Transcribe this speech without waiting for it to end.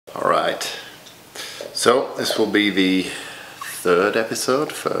Alright, so this will be the third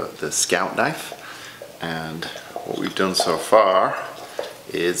episode for the Scout knife, and what we've done so far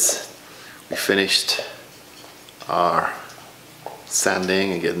is we finished our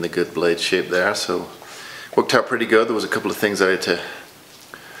sanding and getting the good blade shape there, so worked out pretty good. There was a couple of things I had to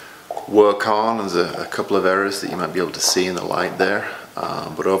work on. There's a couple of errors that you might be able to see in the light there,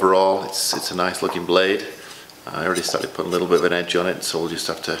 but overall it's a nice looking blade. I already started putting a little bit of an edge on it, so we'll just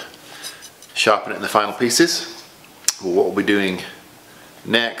have to sharpen it in the final pieces. Well, what we'll be doing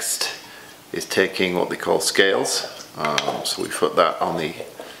next is taking what they call scales. So we put that on the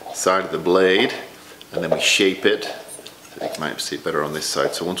side of the blade and then we shape it. So you might see it better on this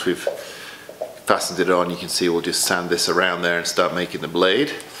side. So once we've fastened it on, you can see we'll just sand this around there and start making the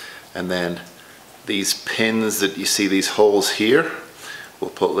blade. And then these pins that you see, these holes here,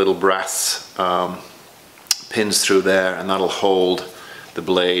 we'll put little brass pins through there, and that'll hold the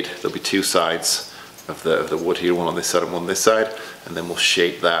blade. There'll be two sides of the wood here, one on this side and one on this side, and then we'll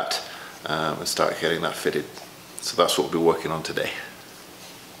shape that and start getting that fitted. So that's what we'll be working on today.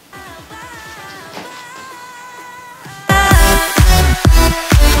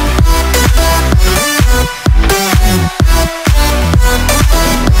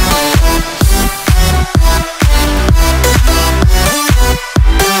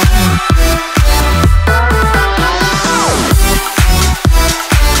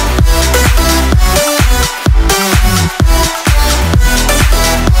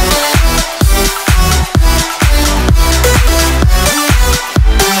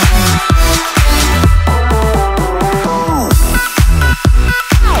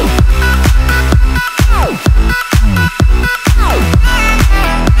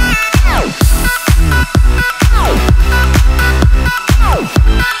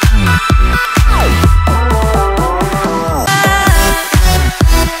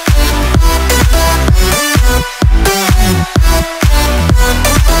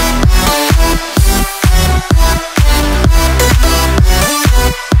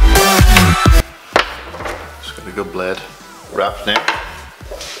 Blade wrapped now,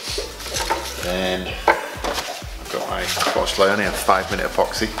 and I've got my, unfortunately I only have 5-minute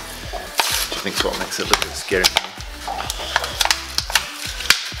epoxy, which I think is what makes it a little bit scary.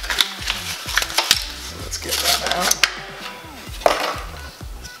 So let's get that out.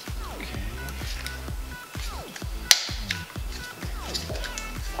 Okay.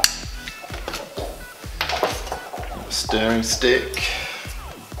 A stirring stick.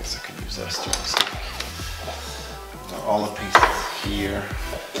 I guess I can use that stirring stick. All the pieces here.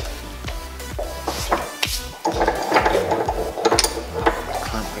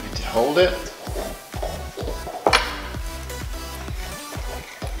 Clamp ready to hold it.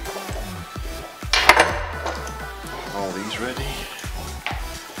 All these ready.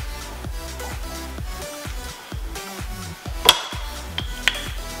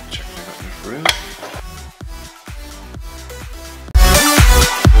 Check if I got enough room.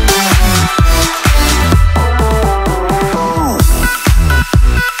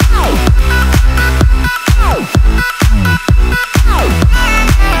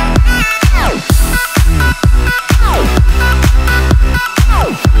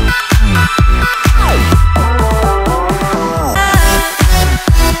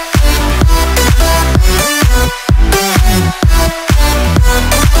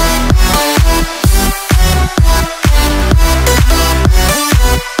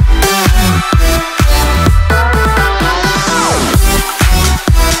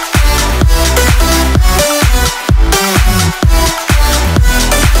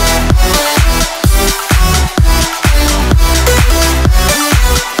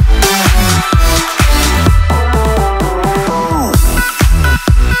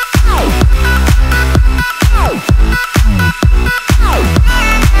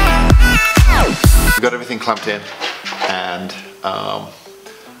 Got everything clamped in, and I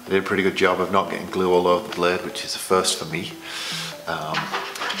did a pretty good job of not getting glue all over the blade, which is a first for me.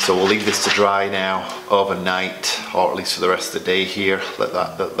 So we'll leave this to dry now overnight, or at least for the rest of the day here. Let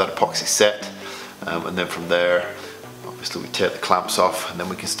that epoxy set, and then from there, obviously we take the clamps off, and then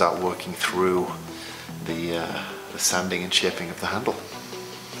we can start working through the sanding and shaping of the handle.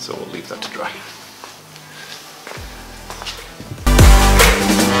 So we'll leave that to dry.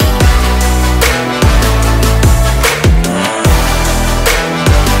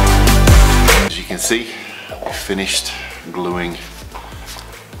 See, we finished gluing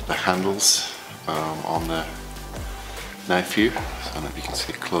the handles on the knife here. So I don't know if you can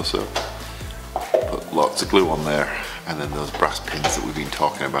see it close up. Put lots of glue on there, and then those brass pins that we've been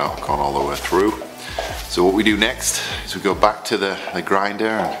talking about gone all the way through. So what we do next is we go back to the grinder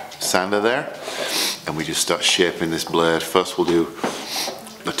and sander there, and we just start shaping this blade. First we'll do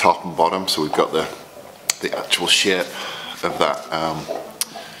the top and bottom, so we've got the actual shape of that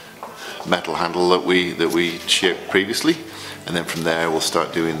metal handle that we shaped previously, and then from there we'll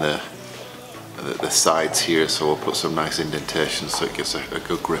start doing the sides here, so we'll put some nice indentations so it gives a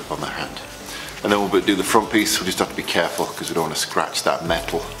good grip on the hand. And then we'll do the front piece. We just have to be careful because we don't want to scratch that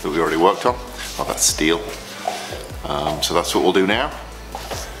metal that we already worked on, or that steel. So that's what we'll do now.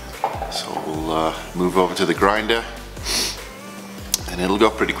 So we'll move over to the grinder, and it'll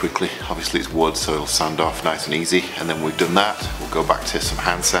go pretty quickly. Obviously it's wood, so it'll sand off nice and easy. And then when we've done that, we'll go back to some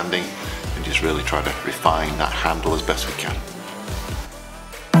hand sanding and just really try to refine that handle as best we can.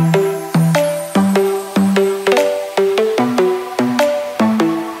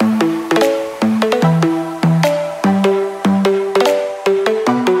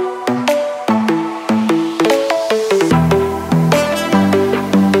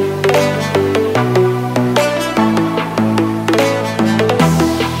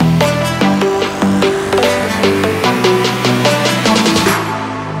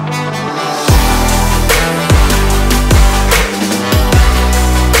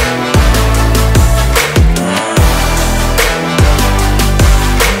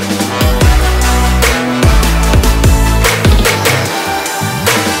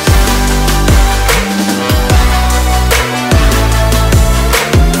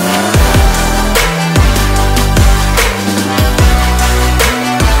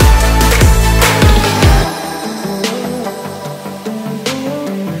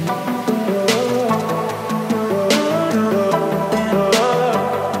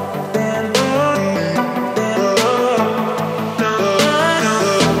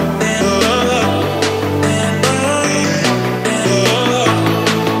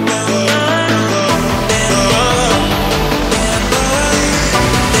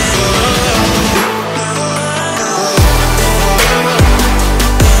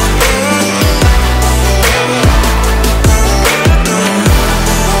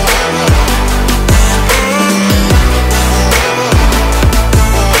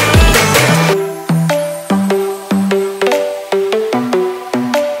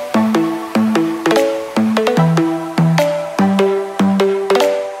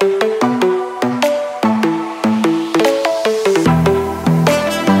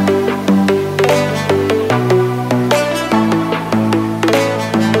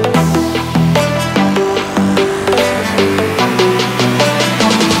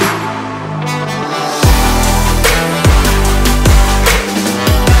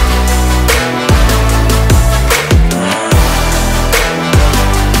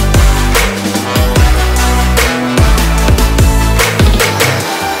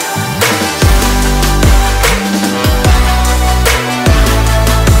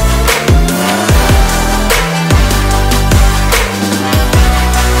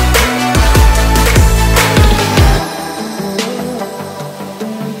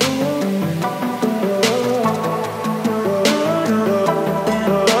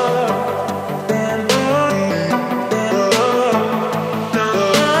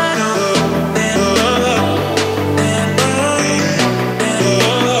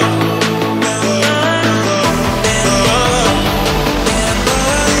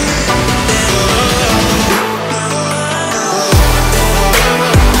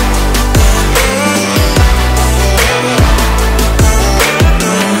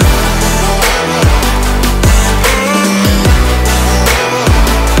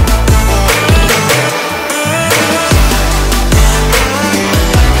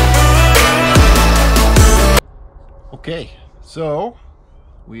 Okay, so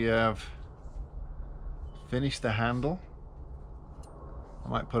we have finished the handle. I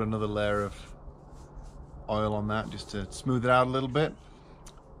might put another layer of oil on that just to smooth it out a little bit.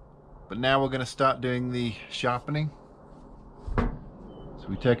 But now we're going to start doing the sharpening. So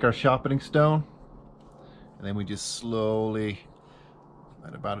we take our sharpening stone and then we just slowly,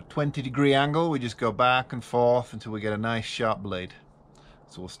 at about a 20-degree angle, we just go back and forth until we get a nice sharp blade.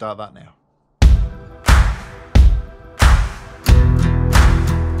 So we'll start that now.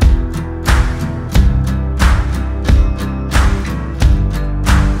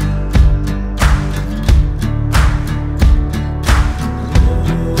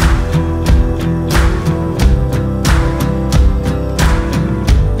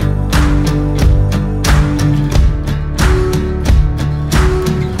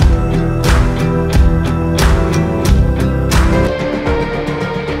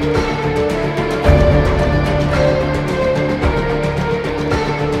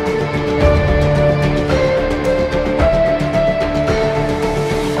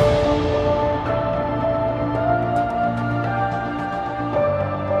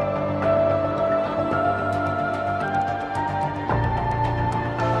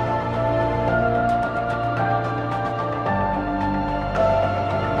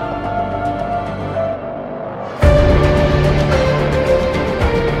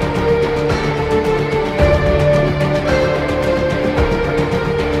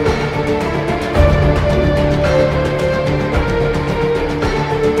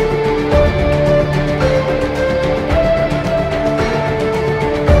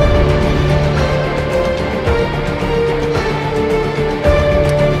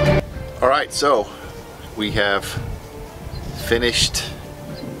 So we have finished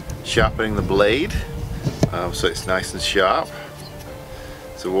sharpening the blade, so it's nice and sharp.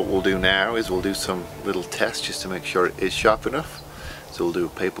 So what we'll do now is we'll do some little tests just to make sure it is sharp enough. So we'll do a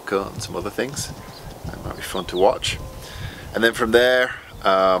paper cut and some other things. That might be fun to watch. And then from there,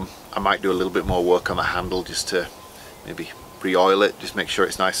 I might do a little bit more work on the handle just to maybe pre-oil it, just make sure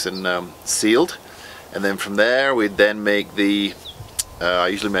it's nice and sealed. And then from there we'd then make the, I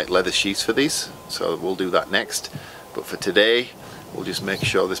usually make leather sheaths for these, so we'll do that next. But for today, we'll just make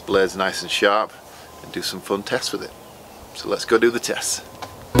sure this blade's nice and sharp and do some fun tests with it. So let's go do the tests.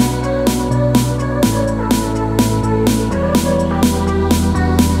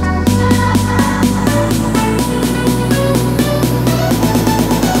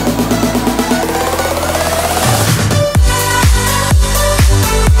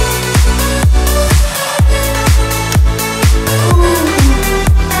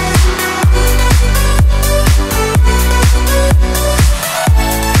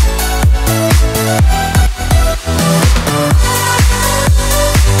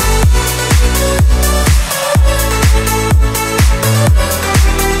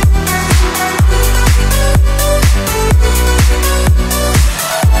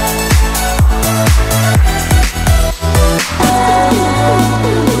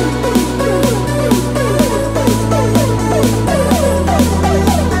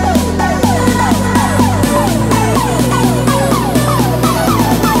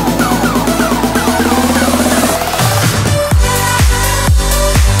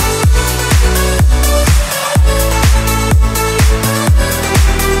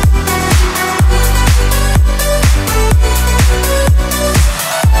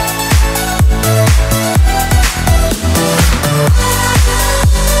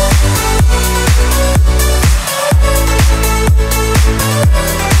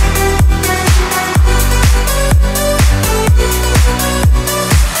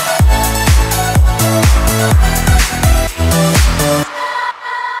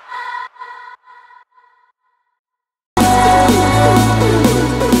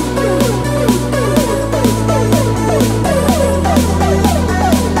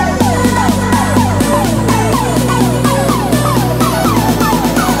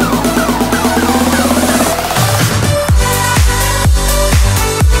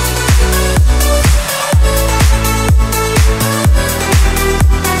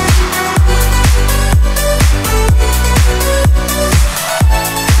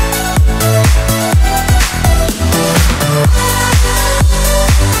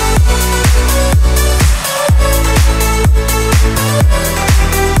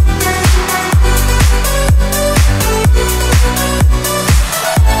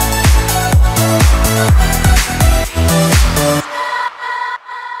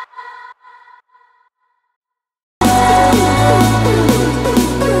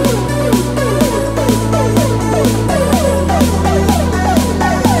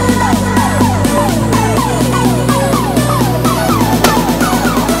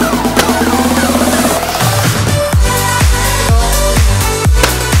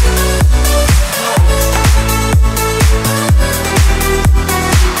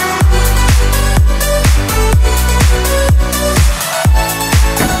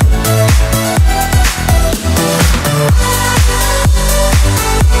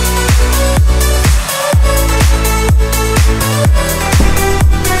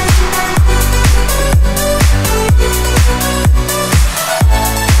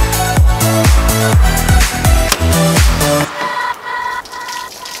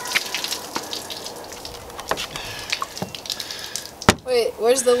 Wait,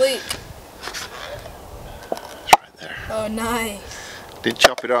 where's the leak? It's right there. Oh, nice. Didn't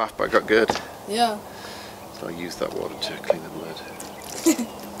chop it off, but I got good. Yeah. So I used that water to clean the blade.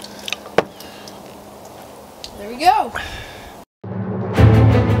 There we go.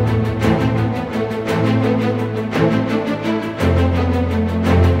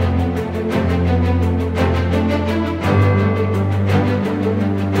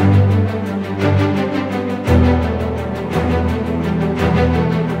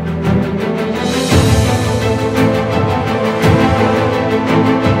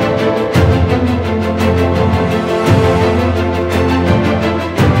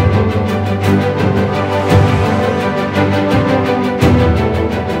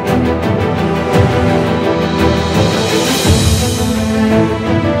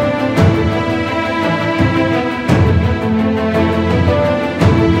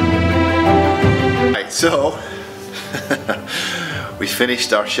 So, we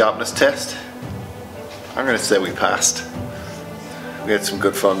finished our sharpness test. I'm going to say we passed. We had some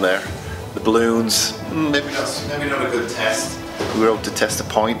good fun there. The balloons, maybe not a good test. We were able to test a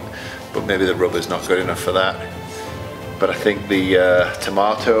point, but maybe the rubber's not good enough for that. But I think the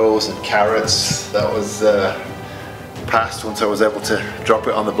tomatoes and carrots, that was passed once I was able to drop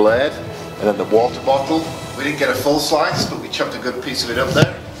it on the blade. And then the water bottle, we didn't get a full slice, but we chopped a good piece of it up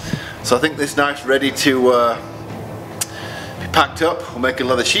there. So I think this knife's ready to be packed up. We'll make a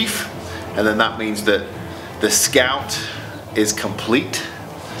leather sheath, and then that means that the Scout is complete.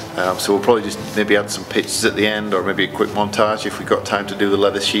 So we'll probably just maybe add some pictures at the end, or maybe a quick montage if we've got time to do the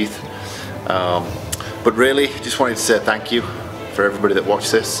leather sheath. But really, just wanted to say thank you for everybody that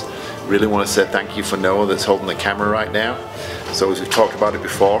watched this. Really want to say thank you for Noah that's holding the camera right now. So as we've talked about it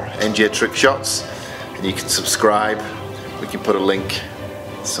before, NJ Trick Shots, and you can subscribe. We can put a link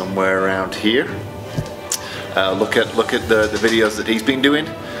somewhere around here. Look at the videos that he's been doing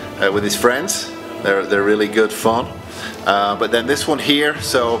with his friends. They're really good fun. But then this one here,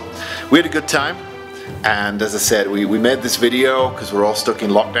 so we had a good time. And as I said, we made this video because we're all stuck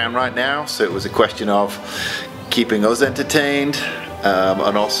in lockdown right now, so it was a question of keeping us entertained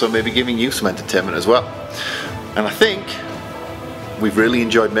and also maybe giving you some entertainment as well. And I think we've really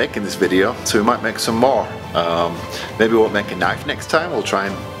enjoyed making this video, so we might make some more. Maybe we won't make a knife next time, we'll try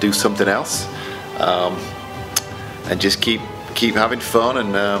and do something else. And just keep having fun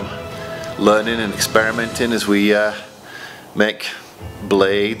and learning and experimenting as we make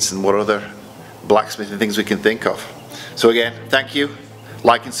blades and what other blacksmithing things we can think of. So again, thank you,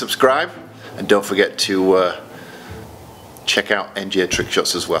 like and subscribe, and don't forget to check out NJ Trick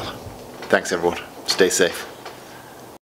Shots as well. Thanks everyone, stay safe.